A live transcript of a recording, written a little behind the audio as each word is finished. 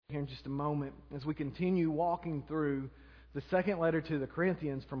here in just a moment as we continue walking through the second letter to the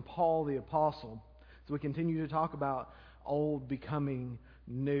Corinthians from Paul the Apostle. As we continue to talk about old becoming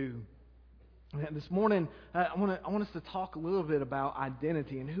new. And this morning, I want us to talk a little bit about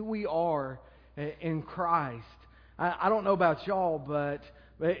identity and who we are in Christ. I don't know about y'all, but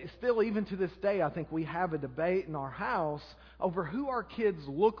still, even to this day, I think we have a debate in our house over who our kids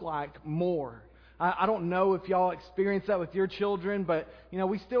look like more. I don't know if y'all experience that with your children, but,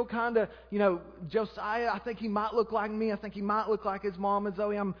 we still kind of, Josiah, I think he might look like me. I think he might look like his mama.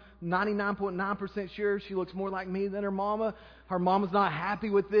 Zoe, I'm 99.9% sure she looks more like me than her mama. Her mama's not happy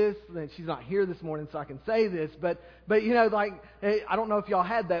with this. And she's not here this morning, so I can say this. But I don't know if y'all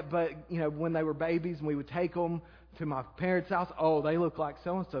had that, but, when they were babies and we would take them to my parents' house, oh, they look like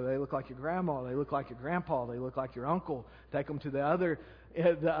so-and-so. They look like your grandma. They look like your grandpa. They look like your uncle. Take them to the other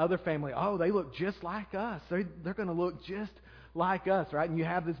family. Oh, they look just like us. They're going to look just like us, right? And you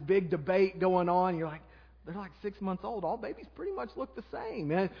have this big debate going on. You're like, they're like 6 months old. All babies pretty much look the same.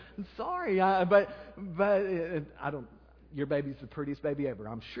 I'm sorry, but I don't. Your baby's the prettiest baby ever,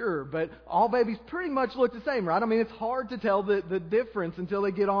 I'm sure. But all babies pretty much look the same, right? I mean, it's hard to tell the difference until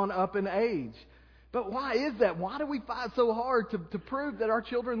they get on up in age. But why is that? Why do we fight so hard to prove that our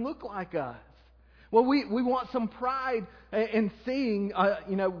children look like us? Well, we want some pride in seeing,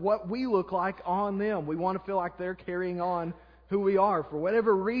 what we look like on them. We want to feel like they're carrying on who we are. For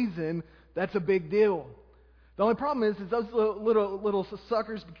whatever reason, that's a big deal. The only problem is those little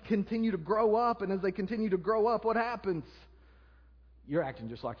suckers continue to grow up, and as they continue to grow up, what happens? You're acting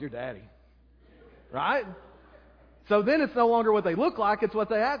just like your daddy, right? So then it's no longer what they look like, it's what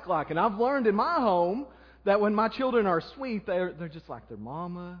they act like. And I've learned in my home that when my children are sweet, they're just like their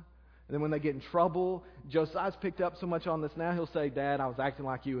mama. And then when they get in trouble, Josiah's picked up so much on this now, he'll say, Dad, I was acting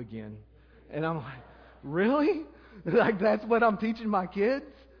like you again. And I'm like, really? Like that's what I'm teaching my kids?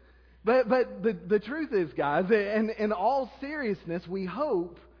 But the truth is, guys, and in all seriousness, we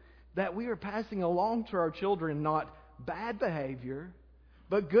hope that we are passing along to our children not bad behavior,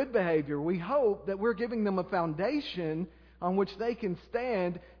 but good behavior. We hope that we're giving them a foundation on which they can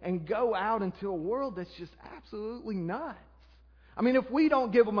stand and go out into a world that's just absolutely nuts. I mean, if we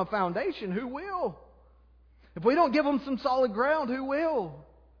don't give them a foundation, who will? If we don't give them some solid ground, who will?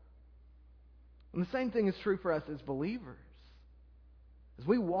 And the same thing is true for us as believers. As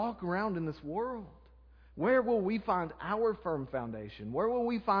we walk around in this world, where will we find our firm foundation? Where will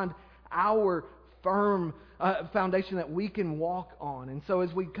we find our firm foundation that we can walk on? And so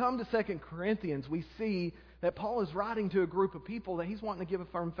as we come to 2 Corinthians, we see that Paul is writing to a group of people that he's wanting to give a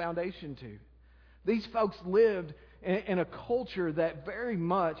firm foundation to. These folks lived in a culture that very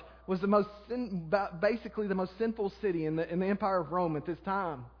much was basically the most sinful city in the Empire of Rome at this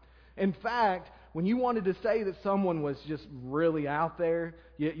time. In fact, when you wanted to say that someone was just really out there,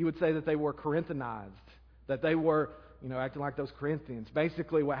 you would say that they were Corinthianized, that they were, acting like those Corinthians.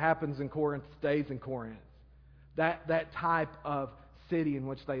 Basically, what happens in Corinth stays in Corinth. That type of city in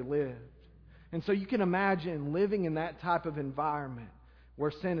which they lived. And so you can imagine living in that type of environment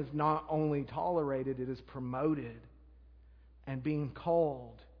where sin is not only tolerated, it is promoted and being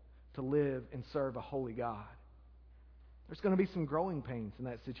called to live and serve a holy God. There's going to be some growing pains in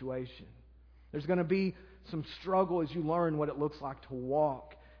that situation. There's going to be some struggle as you learn what it looks like to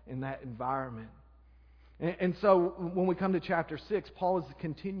walk in that environment. And so when we come to chapter 6, Paul is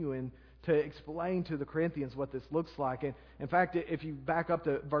continuing to explain to the Corinthians what this looks like. And in fact, if you back up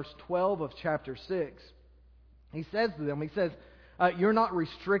to verse 12 of chapter 6, he says to them, you're not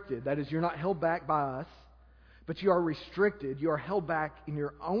restricted. That is, you're not held back by us, but you are restricted. You are held back in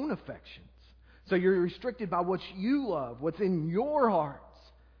your own affections. So you're restricted by what you love, what's in your hearts.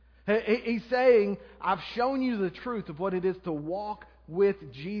 He's saying, I've shown you the truth of what it is to walk with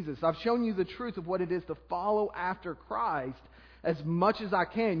Jesus. I've shown you the truth of what it is to follow after Christ as much as I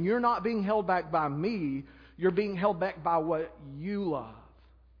can. You're not being held back by me. You're being held back by what you love,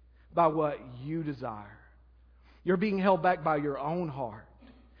 by what you desire. You're being held back by your own heart.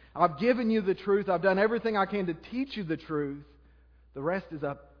 I've given you the truth. I've done everything I can to teach you the truth. The rest is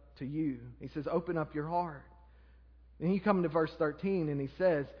up to you. He says, open up your heart. Then you come to verse 13 and he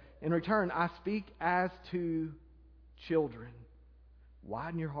says, in return, I speak as to children.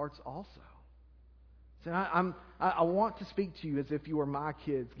 Widen your hearts also. So I want to speak to you as if you were my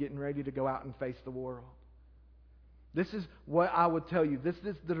kids getting ready to go out and face the world. This is what I would tell you. This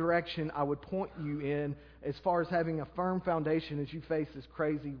is the direction I would point you in as far as having a firm foundation as you face this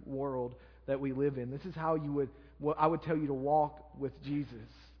crazy world that we live in. This is how I would tell you to walk with Jesus.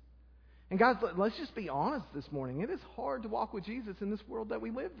 And guys, let's just be honest this morning. It is hard to walk with Jesus in this world that we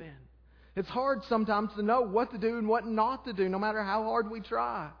live in. It's hard sometimes to know what to do and what not to do, no matter how hard we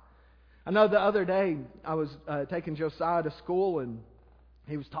try. I know the other day I was taking Josiah to school, and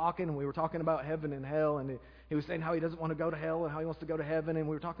he was talking, and we were talking about heaven and hell, and he was saying how he doesn't want to go to hell and how he wants to go to heaven, and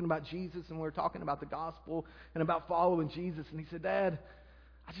we were talking about Jesus, and we were talking about the gospel and about following Jesus, and he said, Dad,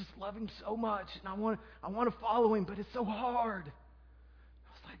 I just love him so much, and I want to follow him, but it's so hard.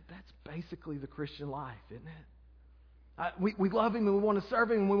 I was like, that's basically the Christian life, isn't it? We love him, and we want to serve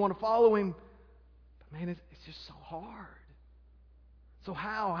him, and we want to follow him, but man, it's just so hard. So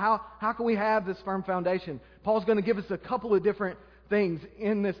how can we have this firm foundation? Paul's going to give us a couple of different things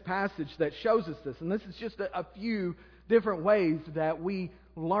in this passage that shows us this. And this is just a few different ways that we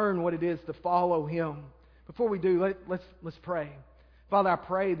learn what it is to follow him. Before we do, let's pray. Father, I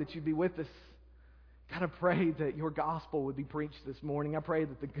pray that you'd be with us. God, I pray that your gospel would be preached this morning. I pray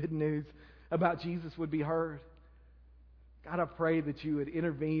that the good news about Jesus would be heard. God, I pray that you would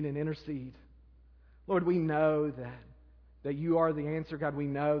intervene and intercede. Lord, we know that you are the answer. God, we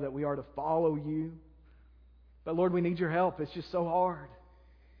know that we are to follow you. But Lord, we need your help. It's just so hard.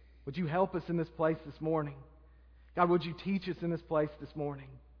 Would you help us in this place this morning? God, would you teach us in this place this morning?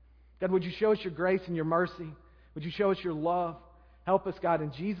 God, would you show us your grace and your mercy? Would you show us your love? Help us, God,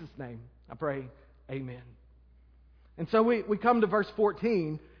 in Jesus' name. I pray, amen. And so we come to verse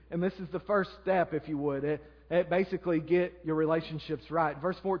 14, and this is the first step, if you would. It basically get your relationships right.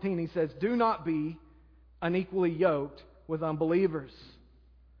 Verse 14, he says, do not be unequally yoked with unbelievers.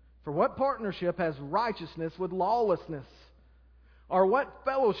 For what partnership has righteousness with lawlessness? Or what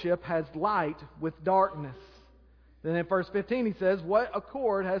fellowship has light with darkness? Then in verse 15 he says, what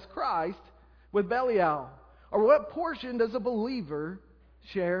accord has Christ with Belial? Or what portion does a believer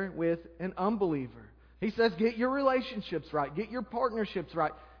share with an unbeliever? He says, get your relationships right. Get your partnerships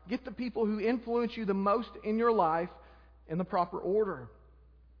right. Get the people who influence you the most in your life in the proper order.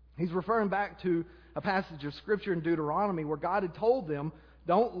 He's referring back to a passage of Scripture in Deuteronomy where God had told them,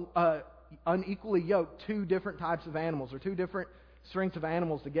 don't unequally yoke two different types of animals or two different strengths of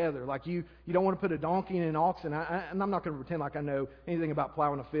animals together. Like you don't want to put a donkey and an ox, and I'm not going to pretend like I know anything about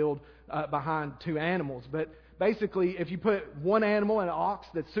plowing a field behind two animals. But basically, if you put one animal, an ox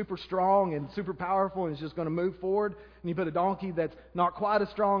that's super strong and super powerful and is just going to move forward, and you put a donkey that's not quite as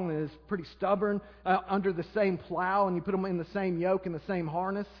strong and is pretty stubborn under the same plow, and you put them in the same yoke and the same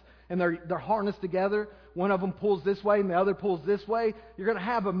harness, and they're harnessed together. One of them pulls this way and the other pulls this way. You're going to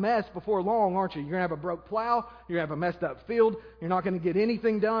have a mess before long, aren't you? You're going to have a broke plow. You're going to have a messed up field. You're not going to get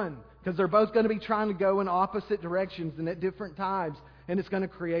anything done because they're both going to be trying to go in opposite directions and at different times, and it's going to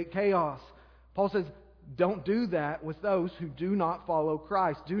create chaos. Paul says, don't do that with those who do not follow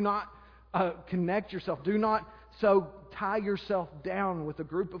Christ. Do not connect yourself. Do not so tie yourself down with a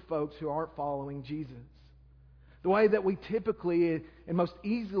group of folks who aren't following Jesus. The way that we typically and most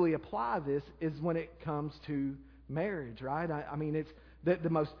easily apply this is when it comes to marriage, right? I mean, it's the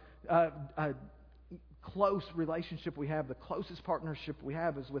most close relationship we have, the closest partnership we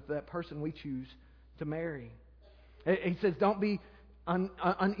have is with that person we choose to marry. He says, don't be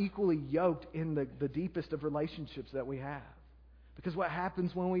unequally yoked in the deepest of relationships that we have. Because what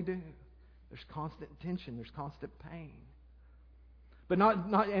happens when we do? There's constant tension, there's constant pain. But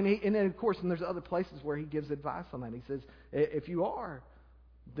and of course, and there's other places where he gives advice on that. He says, if you are,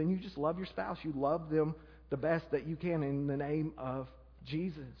 then you just love your spouse. You love them the best that you can in the name of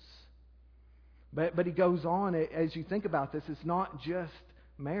Jesus. But he goes on, as you think about this, it's not just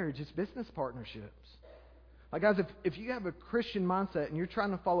marriage, it's business partnerships. Like guys, if you have a Christian mindset and you're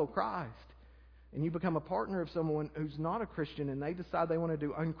trying to follow Christ, and you become a partner of someone who's not a Christian and they decide they want to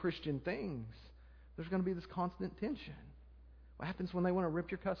do unchristian things, there's going to be this constant tension. What happens when they want to rip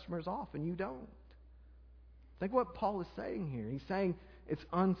your customers off and you don't? Think what Paul is saying here. He's saying it's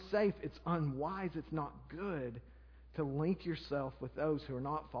unsafe, it's unwise, it's not good to link yourself with those who are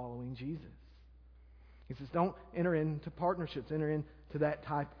not following Jesus. He says don't enter into partnerships, enter into that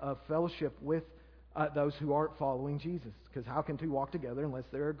type of fellowship with those who aren't following Jesus. Because how can two walk together unless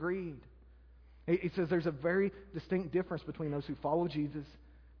they're agreed? He says there's a very distinct difference between those who follow Jesus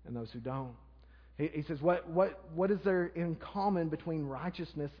and those who don't. He says, what is there in common between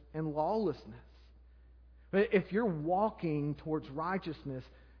righteousness and lawlessness? If you're walking towards righteousness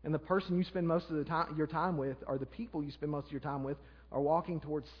and the person you spend most of your time with, or the people you spend most of your time with, are walking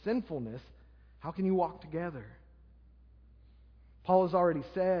towards sinfulness, how can you walk together? Paul has already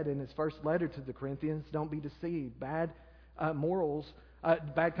said in his first letter to the Corinthians, don't be deceived. Bad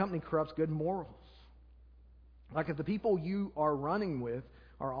company corrupts good morals. Like if the people you are running with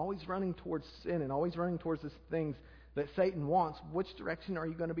are always running towards sin and always running towards the things that Satan wants, which direction are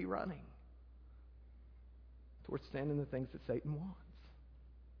you going to be running? Towards sin and the things that Satan wants.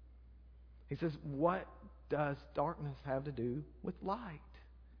 He says, what does darkness have to do with light?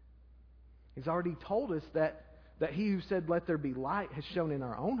 He's already told us that he who said, let there be light, has shown in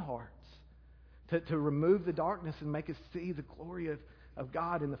our own hearts to remove the darkness and make us see the glory of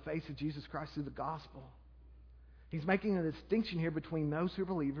God in the face of Jesus Christ through the gospel. He's making a distinction here between those who are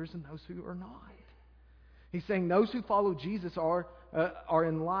believers and those who are not. He's saying those who follow Jesus are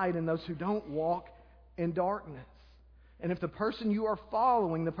in light, and those who don't walk in darkness. And if the person you are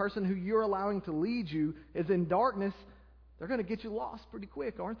following, the person who you're allowing to lead you, is in darkness, they're going to get you lost pretty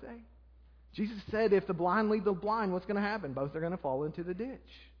quick, aren't they? Jesus said, if the blind lead the blind, what's going to happen? Both are going to fall into the ditch.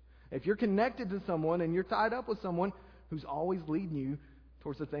 If you're connected to someone and you're tied up with someone who's always leading you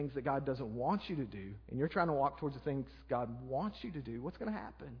towards the things that God doesn't want you to do, and you're trying to walk towards the things God wants you to do, what's going to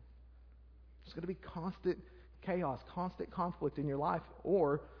happen? There's going to be constant chaos, constant conflict in your life,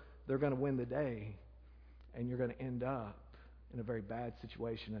 or they're going to win the day, and you're going to end up in a very bad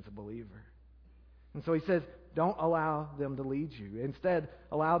situation as a believer. And so he says, don't allow them to lead you. Instead,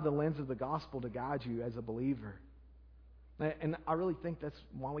 allow the lens of the gospel to guide you as a believer. And I really think that's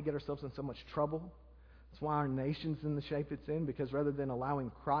why we get ourselves in so much trouble. That's why our nation's in the shape it's in, because rather than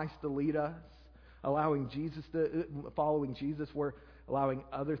allowing Christ to lead us, following Jesus, we're allowing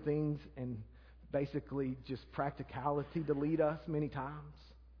other things and basically just practicality to lead us many times.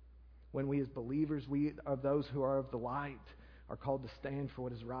 When we as believers, we are those who are of the light, are called to stand for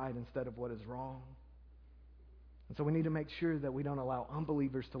what is right instead of what is wrong. And so we need to make sure that we don't allow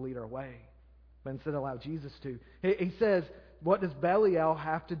unbelievers to lead our way, but instead allow Jesus to. He says, what does Belial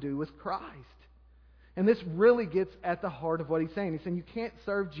have to do with Christ? And this really gets at the heart of what he's saying. He's saying you can't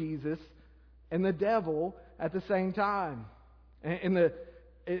serve Jesus and the devil at the same time. And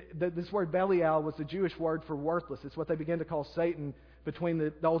this word Belial was the Jewish word for worthless. It's what they began to call Satan between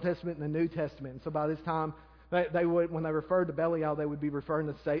the Old Testament and the New Testament. And so by this time, they would, when they referred to Belial, they would be referring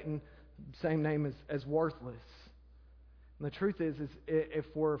to Satan, same name as worthless. And the truth is if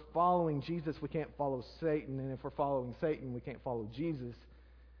we're following Jesus, we can't follow Satan. And if we're following Satan, we can't follow Jesus.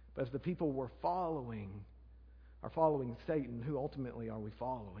 But if the people we're following are following Satan, who ultimately are we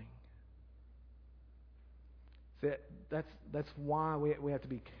following? See, that's why we have to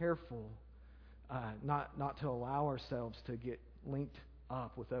be careful not to allow ourselves to get linked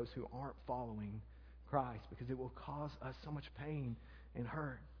up with those who aren't following Christ, because it will cause us so much pain and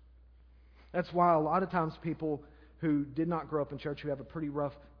hurt. That's why a lot of times people who did not grow up in church, who have a pretty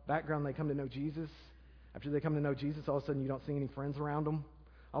rough background, they come to know Jesus. After they come to know Jesus, all of a sudden you don't see any friends around them.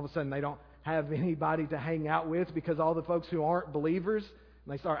 All of a sudden they don't have anybody to hang out with, because all the folks who aren't believers,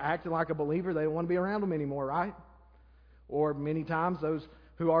 and they start acting like a believer, they don't want to be around them anymore, right? Or many times those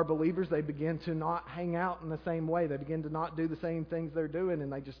who are believers, they begin to not hang out in the same way. They begin to not do the same things they're doing,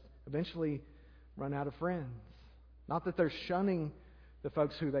 and they just eventually run out of friends. Not that they're shunning the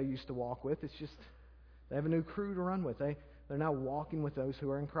folks who they used to walk with. It's just they have a new crew to run with. They're now walking with those who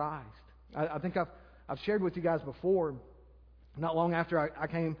are in Christ. I think I've shared with you guys before, not long after I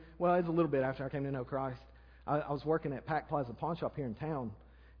came, well, it's a little bit after I came to know Christ, I was working at Pac Plaza Pawn Shop here in town,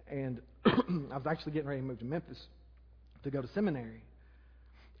 and I was actually getting ready to move to Memphis to go to seminary.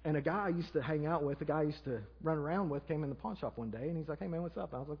 And a guy I used to hang out with, a guy I used to run around with, came in the pawn shop one day, and he's like, hey, man, what's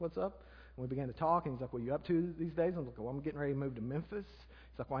up? And I was like, what's up? And we began to talk, and he's like, what are you up to these days? I was like, well, I'm getting ready to move to Memphis.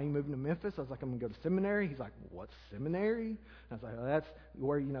 He's like, why are you moving to Memphis? I was like, I'm going to go to seminary. He's like, what's seminary? And I was like, well, that's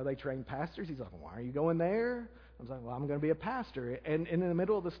where, they train pastors. He's like, well, why are you going there? I was like, well, I'm going to be a pastor. And in the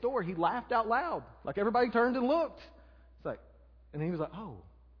middle of the store, he laughed out loud. Like, everybody turned and looked. It's like, and he was like, oh,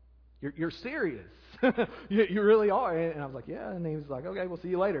 you're serious. you really are. And I was like, yeah. And he was like, okay, we'll see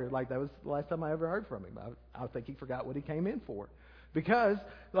you later. Like, that was the last time I ever heard from him. I think he forgot what he came in for. Because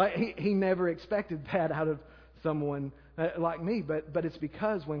he never expected that out of someone like me. But it's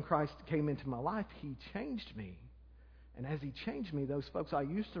because when Christ came into my life, he changed me. And as he changed me, those folks I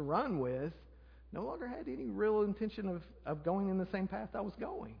used to run with no longer had any real intention of going in the same path I was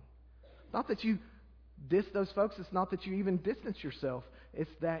going. Not that you diss those folks. It's not that you even distance yourself.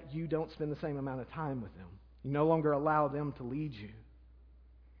 It's that you don't spend the same amount of time with them. You no longer allow them to lead you.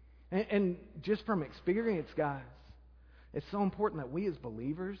 And just from experience, guys, it's so important that we as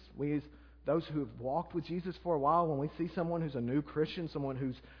believers, we as those who have walked with Jesus for a while, when we see someone who's a new Christian, someone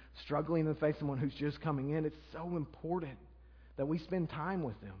who's struggling in the faith, someone who's just coming in, it's so important that we spend time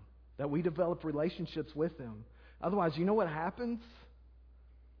with them, that we develop relationships with them. Otherwise, you know what happens?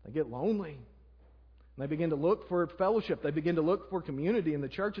 They get lonely. They begin to look for fellowship. They begin to look for community, and the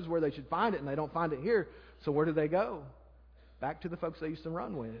church is where they should find it, and they don't find it here. So where do they go? Back to the folks they used to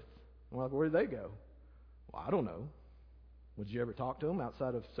run with. Well, where do they go? Well, I don't know. Would you ever talk to them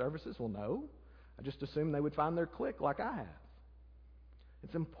outside of services? Well, no. I just assumed they would find their clique like I have.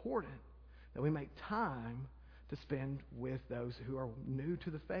 It's important that we make time to spend with those who are new to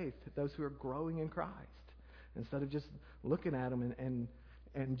the faith, those who are growing in Christ, instead of just looking at them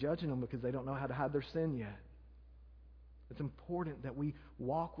and judging them because they don't know how to hide their sin yet. It's important that we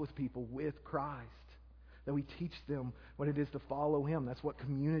walk with people with Christ, that we teach them what it is to follow Him. That's what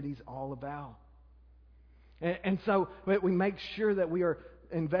community's all about. And so we make sure that we are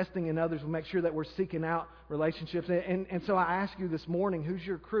investing in others. We make sure that we're seeking out relationships. And so I ask you this morning, who's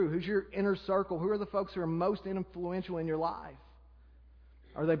your crew? Who's your inner circle? Who are the folks who are most influential in your life?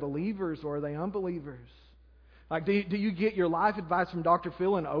 Are they believers or are they unbelievers? Like, do you get your life advice from Dr.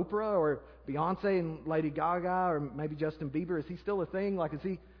 Phil and Oprah, or Beyonce and Lady Gaga, or maybe Justin Bieber? Is he still a thing? Like, is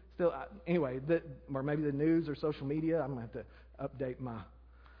he still... Anyway, or maybe the news or social media. I'm going to have to update my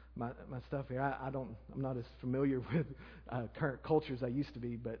stuff here. I'm not as familiar with current culture as I used to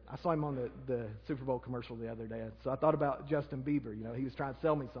be, but I saw him on the Super Bowl commercial the other day. So I thought about Justin Bieber. You know, he was trying to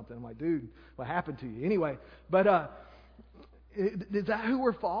sell me something. I'm like, dude, what happened to you? Anyway, but is that who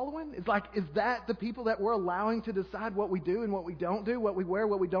we're following? Is that the people that we're allowing to decide what we do and what we don't do, what we wear,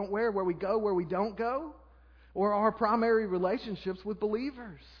 what we don't wear, where we go, where we don't go? Or our primary relationships with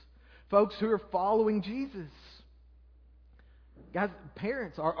believers, folks who are following Jesus? Guys,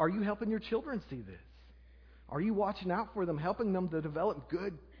 parents, are you helping your children see this? Are you watching out for them, helping them to develop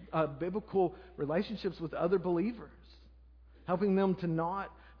good biblical relationships with other believers? Helping them to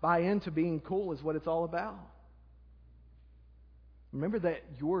not buy into being cool is what it's all about. Remember that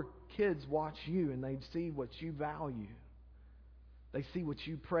your kids watch you and they see what you value. They see what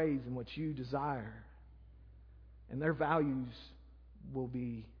you praise and what you desire. And their values will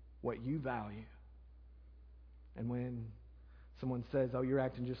be what you value. And when someone says, oh, you're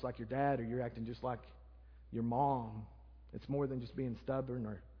acting just like your dad, or you're acting just like your mom, it's more than just being stubborn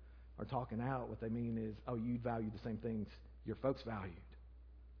or talking out. What they mean is, oh, you value the same things your folks valued.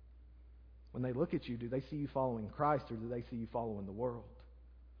 When they look at you, do they see you following Christ, or do they see you following the world?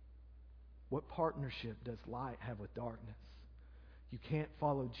 What partnership does light have with darkness? You can't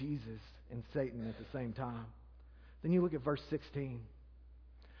follow Jesus and Satan at the same time. Then you look at verse 16.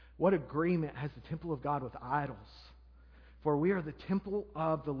 What agreement has the temple of God with idols? For we are the temple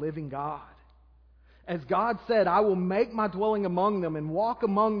of the living God. As God said, I will make my dwelling among them and walk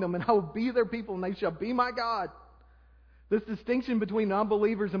among them, and I will be their people, and they shall be my God. This distinction between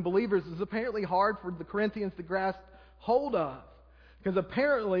unbelievers and believers is apparently hard for the Corinthians to grasp hold of. Because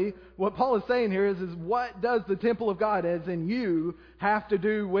apparently what Paul is saying here is what does the temple of God, as in you, have to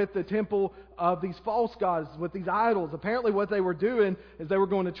do with the temple of these false gods, with these idols? Apparently what they were doing is they were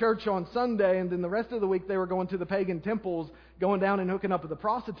going to church on Sunday, and then the rest of the week they were going to the pagan temples, going down and hooking up with the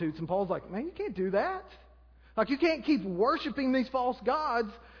prostitutes. And Paul's like, man, you can't do that. Like, you can't keep worshiping these false gods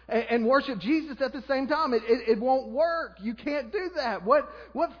and worship Jesus at the same time. It won't work. You can't do that. What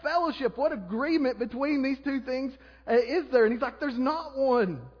fellowship, what agreement between these two things is there? And he's like, there's not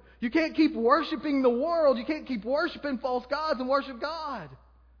one. You can't keep worshiping the world. You can't keep worshiping false gods and worship God.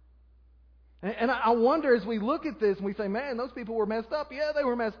 And I wonder, as we look at this and we say, man, those people were messed up. Yeah, they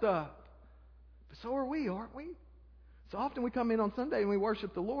were messed up. But so are we, aren't we? So often we come in on Sunday and we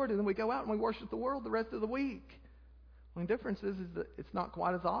worship the Lord, and then we go out and we worship the world the rest of the week. The difference is that it's not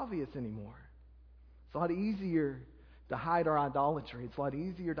quite as obvious anymore. It's a lot easier to hide our idolatry. It's a lot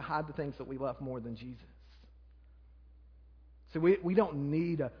easier to hide the things that we love more than Jesus. So we don't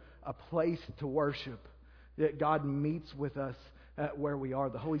need a place to worship. That God meets with us where we are.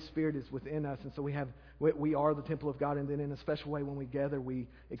 The Holy Spirit is within us, and so we are the temple of God. And then in a special way, when we gather, we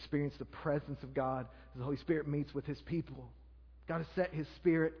experience the presence of God as the Holy Spirit meets with His people. God has set His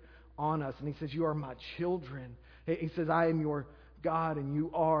Spirit on us, and He says, you are my children. He says, I am your God and you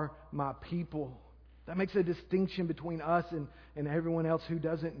are my people. That makes a distinction between us and everyone else who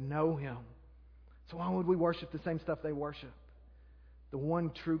doesn't know Him. So why would we worship the same stuff they worship? The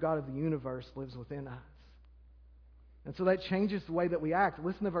one true God of the universe lives within us. And so that changes the way that we act.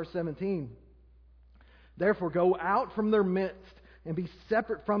 Listen to verse 17. Therefore go out from their midst and be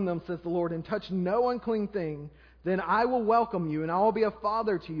separate from them, says the Lord, and touch no unclean thing. Then I will welcome you, and I will be a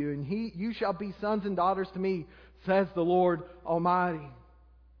father to you, and you shall be sons and daughters to me, says the Lord Almighty.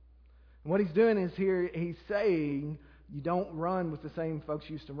 And what He's doing is here, He's saying, you don't run with the same folks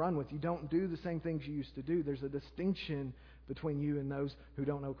you used to run with. You don't do the same things you used to do. There's a distinction between you and those who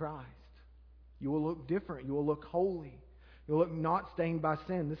don't know Christ. You will look different. You will look holy. You'll look not stained by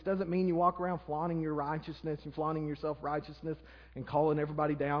sin. This doesn't mean you walk around flaunting your righteousness and flaunting your self-righteousness and calling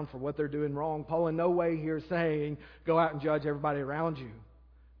everybody down for what they're doing wrong. Paul in no way here is saying, go out and judge everybody around you.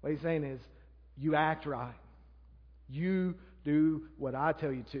 What he's saying is, you act right. You do what I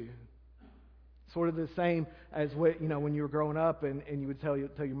tell you to. Sort of the same as what, when you were growing up and you would tell your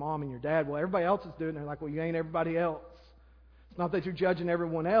mom and your dad, well, everybody else is doing it. And they're like, well, you ain't everybody else. It's not that you're judging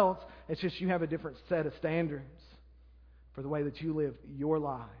everyone else. It's just you have a different set of standards for the way that you live your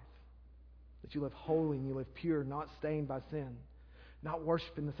life. That you live holy and you live pure, not stained by sin. Not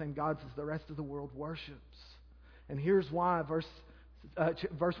worshiping the same gods as the rest of the world worships. And here's why, verse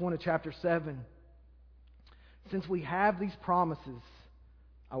 1 of chapter 7. Since we have these promises,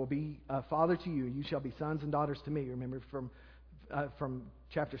 I will be a father to you, and you shall be sons and daughters to me. Remember from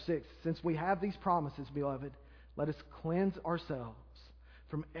chapter 6. Since we have these promises, beloved, let us cleanse ourselves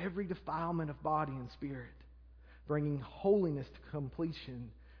from every defilement of body and spirit, bringing holiness to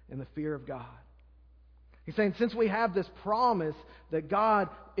completion in the fear of God. He's saying, since we have this promise that God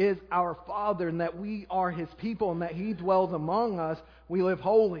is our Father and that we are His people and that He dwells among us, we live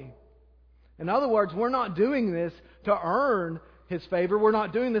holy. In other words, we're not doing this to earn His favor. We're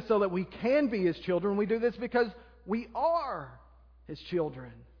not doing this so that we can be His children. We do this because we are His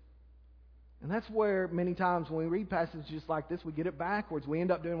children. And that's where many times when we read passages like this, we get it backwards. We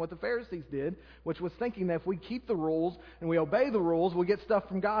end up doing what the Pharisees did, which was thinking that if we keep the rules and we obey the rules, we'll get stuff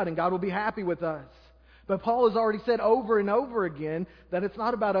from God and God will be happy with us. But Paul has already said over and over again that it's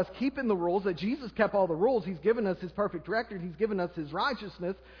not about us keeping the rules, that Jesus kept all the rules. He's given us His perfect record. He's given us His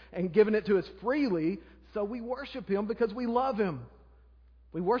righteousness and given it to us freely. So we worship Him because we love Him.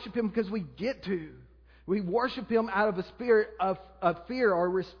 We worship Him because we get to. We worship Him out of a spirit of fear or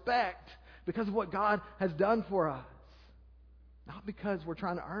respect because of what God has done for us. Not because we're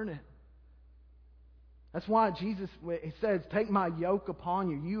trying to earn it. That's why Jesus, He says, take my yoke upon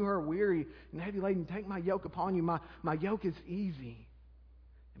you. You who are weary and heavy laden, take my yoke upon you. My yoke is easy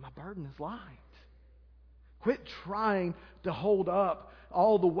and my burden is light. Quit trying to hold up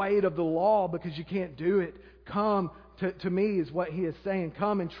all the weight of the law because you can't do it. Come to me is what He is saying.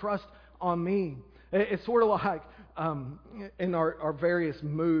 Come and trust on me. It's sort of like in our various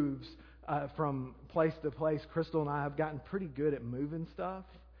moves from place to place, Crystal and I have gotten pretty good at moving stuff.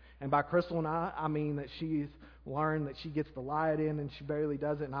 And by Crystal and I mean that she's learned that she gets the light in and she barely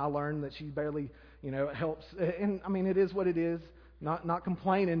does it. And I learned that she barely, helps. And I mean, it is what it is. Not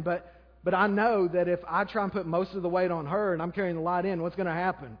complaining. But I know that if I try and put most of the weight on her and I'm carrying the light in, what's going to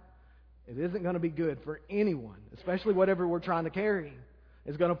happen? It isn't going to be good for anyone, especially whatever we're trying to carry.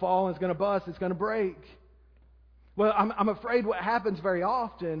 It's going to fall, it's going to bust, it's going to break. Well, I'm afraid what happens very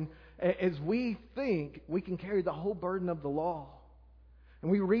often is we think we can carry the whole burden of the law. And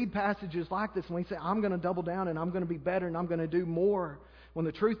we read passages like this and we say, I'm going to double down and I'm going to be better and I'm going to do more. When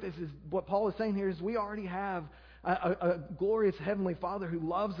the truth is what Paul is saying here is we already have a glorious Heavenly Father who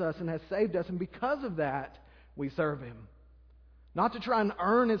loves us and has saved us. And because of that, we serve Him. Not to try and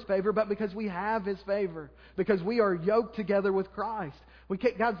earn His favor, but because we have His favor. Because we are yoked together with Christ.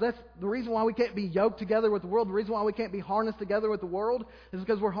 Guys, that's the reason why we can't be yoked together with the world. The reason why we can't be harnessed together with the world is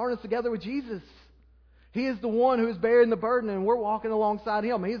because we're harnessed together with Jesus. He is the one who is bearing the burden and we're walking alongside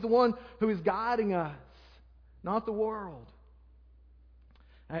Him. He's the one who is guiding us, not the world.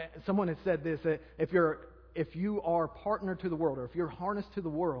 Someone has said this, that if you are partner to the world or if you're harnessed to the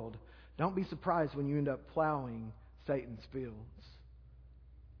world, don't be surprised when you end up plowing Satan's fields.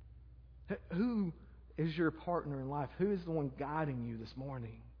 Who is your partner in life? Who is the one guiding you this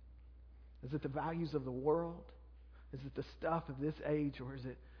morning? Is it the values of the world? Is it the stuff of this age, or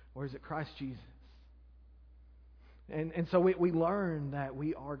is it Christ Jesus? And so we learn that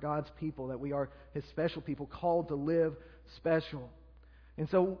we are God's people, that we are His special people, called to live special. And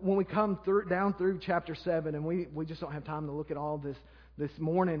so when we come down through chapter 7, and we just don't have time to look at all this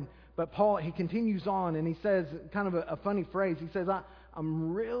morning, but Paul, he continues on and he says kind of a funny phrase. He says,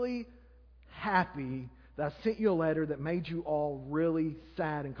 I'm really happy that I sent you a letter that made you all really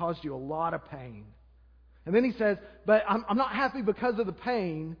sad and caused you a lot of pain. And then he says, but I'm not happy because of the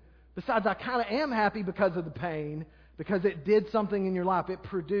pain. Besides, I kind of am happy because of the pain, because it did something in your life. It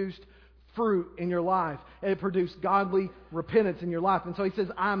produced fruit in your life. It produced godly repentance in your life. And so he says,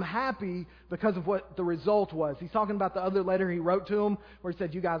 I'm happy because of what the result was. He's talking about the other letter he wrote to them where he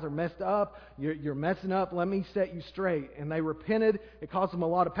said, you guys are messed up. You're messing up. Let me set you straight. And they repented. It caused them a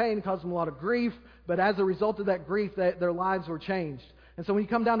lot of pain. It caused them a lot of grief. But as a result of that grief, their lives were changed. And so when you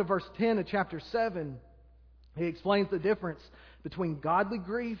come down to verse 10 of chapter 7, he explains the difference between godly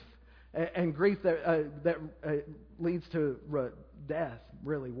grief and grief that leads to death,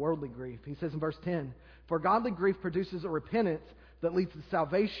 really, worldly grief. He says in verse 10, for godly grief produces a repentance that leads to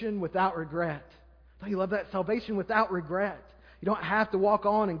salvation without regret. Don't you love that? Salvation without regret. You don't have to walk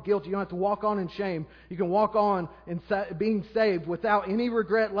on in guilt. You don't have to walk on in shame. You can walk on in being saved without any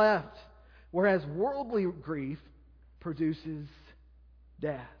regret left. Whereas worldly grief produces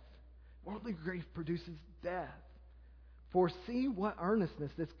death. Worldly grief produces death. For see what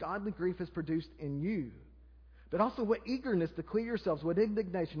earnestness this godly grief has produced in you. But also what eagerness to clear yourselves, what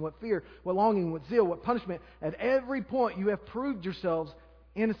indignation, what fear, what longing, what zeal, what punishment. At every point you have proved yourselves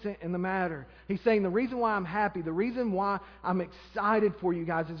innocent in the matter. He's saying the reason why I'm happy, the reason why I'm excited for you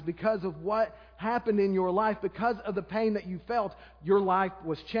guys is because of what happened in your life. Because of the pain that you felt, your life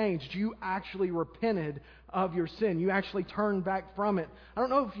was changed. You actually repented of your sin. You actually turned back from it. I don't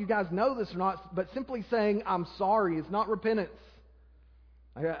know if you guys know this or not, but simply saying I'm sorry is not repentance.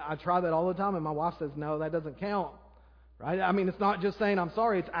 I try that all the time, and my wife says, no, that doesn't count. Right? I mean, it's not just saying I'm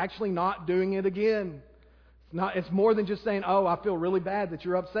sorry. It's actually not doing it again. It's more than just saying, oh, I feel really bad that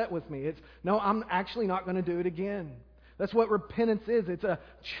you're upset with me. No, I'm actually not going to do it again. That's what repentance is. It's a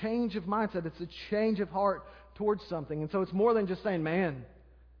change of mindset. It's a change of heart towards something. And so it's more than just saying, man,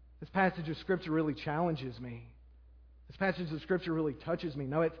 this passage of Scripture really challenges me. This passage of Scripture really touches me.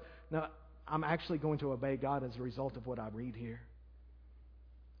 No, I'm actually going to obey God as a result of what I read here,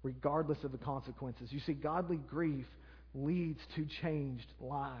 regardless of the consequences. You see, godly grief leads to changed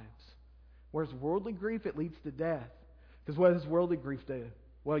lives. Whereas worldly grief, it leads to death. Because what does worldly grief do?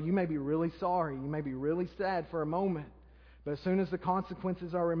 Well, you may be really sorry. You may be really sad for a moment. But as soon as the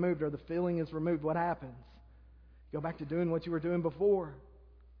consequences are removed or the feeling is removed, what happens? You go back to doing what you were doing before.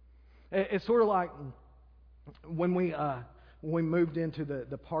 It's sort of like when we moved into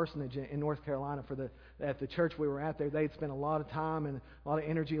the parsonage in North Carolina at the church we were at there. They'd spent a lot of time and a lot of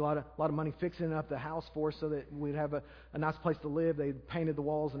energy, a lot of money fixing up the house for us so that we'd have a nice place to live. They'd painted the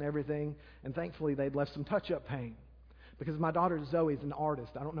walls and everything, and thankfully they'd left some touch-up paint. Because my daughter Zoe is an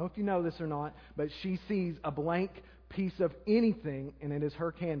artist. I don't know if you know this or not, but she sees a blank piece of anything, and it is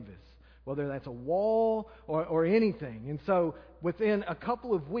her canvas, whether that's a wall or anything. And so within a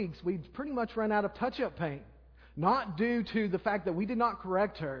couple of weeks, we'd pretty much run out of touch-up paint. Not due to the fact that we did not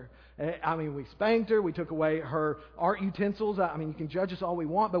correct her. I mean, we spanked her. We took away her art utensils. I mean, you can judge us all we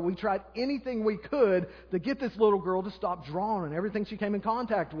want, but we tried anything we could to get this little girl to stop drawing on everything she came in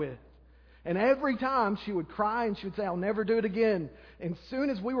contact with. And every time she would cry and she would say, I'll never do it again. And as soon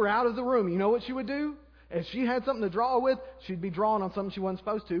as we were out of the room, you know what she would do? If she had something to draw with, she'd be drawing on something she wasn't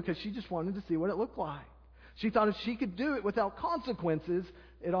supposed to because she just wanted to see what it looked like. She thought if she could do it without consequences,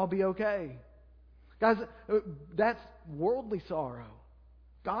 it'd all be okay. Guys, that's worldly sorrow.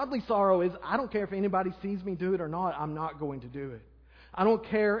 Godly sorrow is, I don't care if anybody sees me do it or not, I'm not going to do it. I don't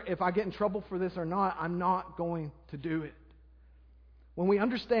care if I get in trouble for this or not, I'm not going to do it. When we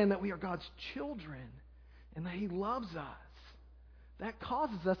understand that we are God's children and that He loves us, that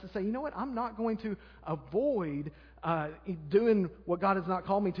causes us to say, you know what, I'm not going to avoid doing what God has not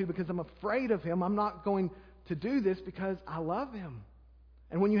called me to because I'm afraid of Him. I'm not going to do this because I love Him.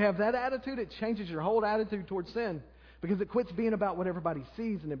 And when you have that attitude, it changes your whole attitude towards sin. Because it quits being about what everybody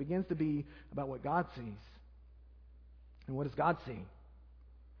sees and it begins to be about what God sees. And what does God see?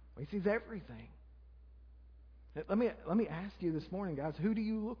 Well, He sees everything. Let me ask you this morning, guys, who do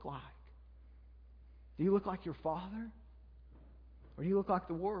you look like? Do you look like your Father? Or do you look like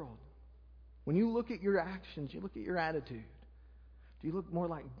the world? When you look at your actions, you look at your attitude. Do you look more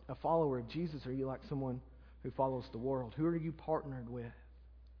like a follower of Jesus, or are you like someone who follows the world? Who are you partnered with?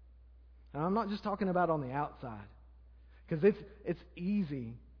 And I'm not just talking about on the outside. Because it's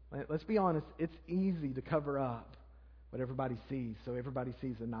easy, let's be honest, it's easy to cover up what everybody sees. So everybody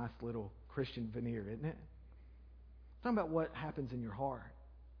sees a nice little Christian veneer, isn't it? I'm talking about what happens in your heart.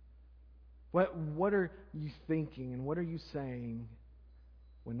 What are you thinking and what are you saying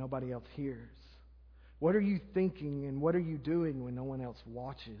when nobody else hears? What are you thinking and what are you doing when no one else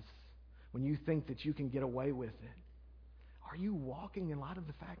watches? When you think that you can get away with it? Are you walking in light of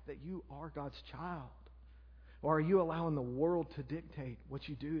the fact that you are God's child? Or are you allowing the world to dictate what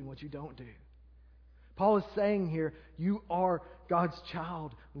you do and what you don't do? Paul is saying here, you are God's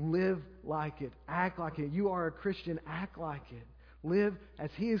child. Live like it. Act like it. You are a Christian. Act like it. Live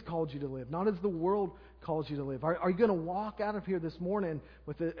as He has called you to live, not as the world calls you to live. Are you going to walk out of here this morning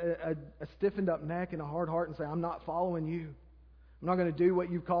with a stiffened up neck and a hard heart and say, I'm not following you. I'm not going to do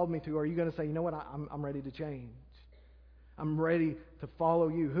what you've called me to. Or are you going to say, you know what, I'm ready to change. I'm ready to follow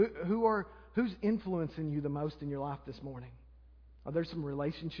you. Who's influencing you the most in your life this morning? Are there some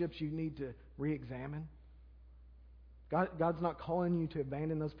relationships you need to re-examine? God's not calling you to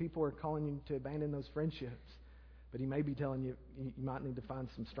abandon those people or calling you to abandon those friendships. But He may be telling you might need to find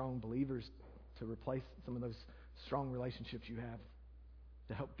some strong believers to replace some of those strong relationships you have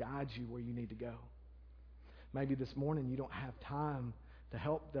to help guide you where you need to go. Maybe this morning you don't have time to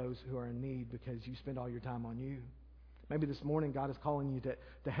help those who are in need because you spend all your time on you. Maybe this morning God is calling you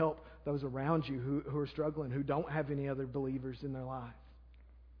to help those around you who are struggling, who don't have any other believers in their life.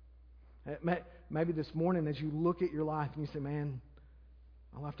 Maybe this morning as you look at your life and you say, man,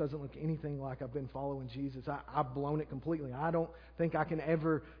 my life doesn't look anything like I've been following Jesus. I've blown it completely. I don't think I can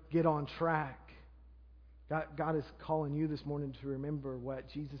ever get on track. God is calling you this morning to remember what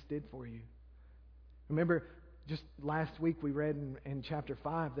Jesus did for you. Remember, just last week we read in chapter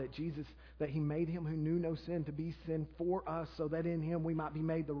 5 that He made Him who knew no sin to be sin for us, so that in Him we might be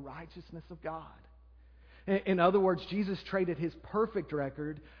made the righteousness of God. In other words, Jesus traded His perfect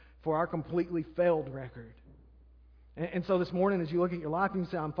record for our completely failed record. And so this morning as you look at your life and you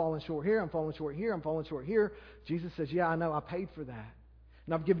say, I'm falling short here, I'm falling short here, I'm falling short here, Jesus says, yeah, I know, I paid for that.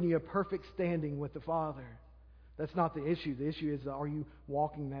 And I've given you a perfect standing with the Father. That's not the issue. The issue is, are you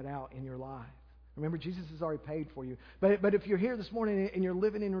walking that out in your life? Remember, Jesus has already paid for you. But if you're here this morning and you're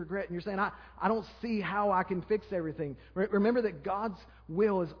living in regret and you're saying, I don't see how I can fix everything. Remember that God's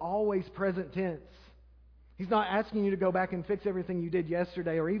will is always present tense. He's not asking you to go back and fix everything you did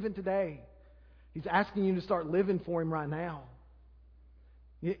yesterday or even today. He's asking you to start living for Him right now.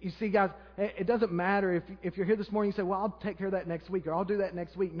 You see, guys, it doesn't matter if you're here this morning and you say, well, I'll take care of that next week or I'll do that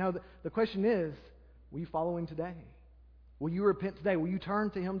next week. No, the question is, will you follow Him today? Will you repent today? Will you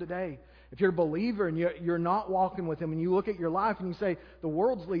turn to Him today? If you're a believer and you're not walking with Him and you look at your life and you say, the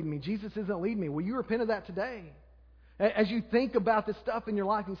world's leading me, Jesus isn't leading me, will you repent of that today? As you think about this stuff in your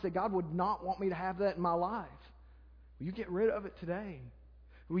life and you say, God would not want me to have that in my life, will you get rid of it today?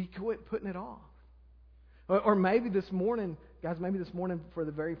 Will you quit putting it off? Or maybe this morning, guys, for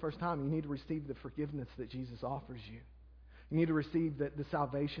the very first time, you need to receive the forgiveness that Jesus offers you. You need to receive the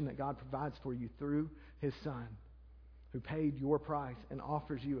salvation that God provides for you through His Son, who paid your price and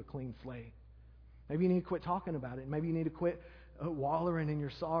offers you a clean slate. Maybe you need to quit talking about it. Maybe you need to quit wallowing in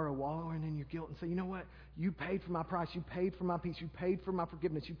your sorrow, wallowing in your guilt, and say, you know what? You paid for my price. You paid for my peace. You paid for my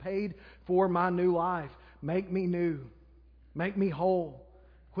forgiveness. You paid for my new life. Make me new. Make me whole.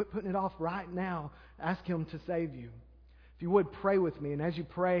 Quit putting it off right now. Ask Him to save you. If you would, pray with me. And as you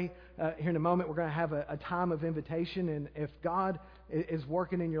pray, here in a moment, we're going to have a time of invitation. And if God is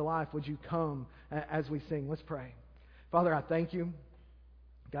working in your life, would you come as we sing? Let's pray. Father, I thank you.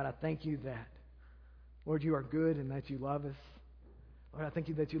 God, I thank you that, Lord, you are good and that you love us. Lord, I thank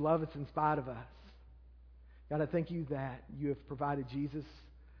you that you love us in spite of us. God, I thank you that you have provided Jesus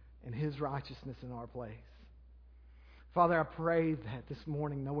and His righteousness in our place. Father, I pray that this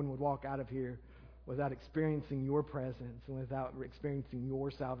morning no one would walk out of here without experiencing your presence and without experiencing your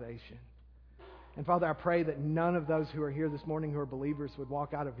salvation. And Father, I pray that none of those who are here this morning who are believers would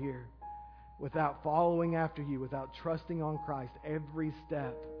walk out of here without following after you, without trusting on Christ every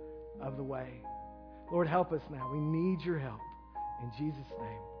step of the way. Lord, help us now. We need your help. In Jesus'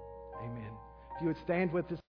 name, amen. If you would stand with us.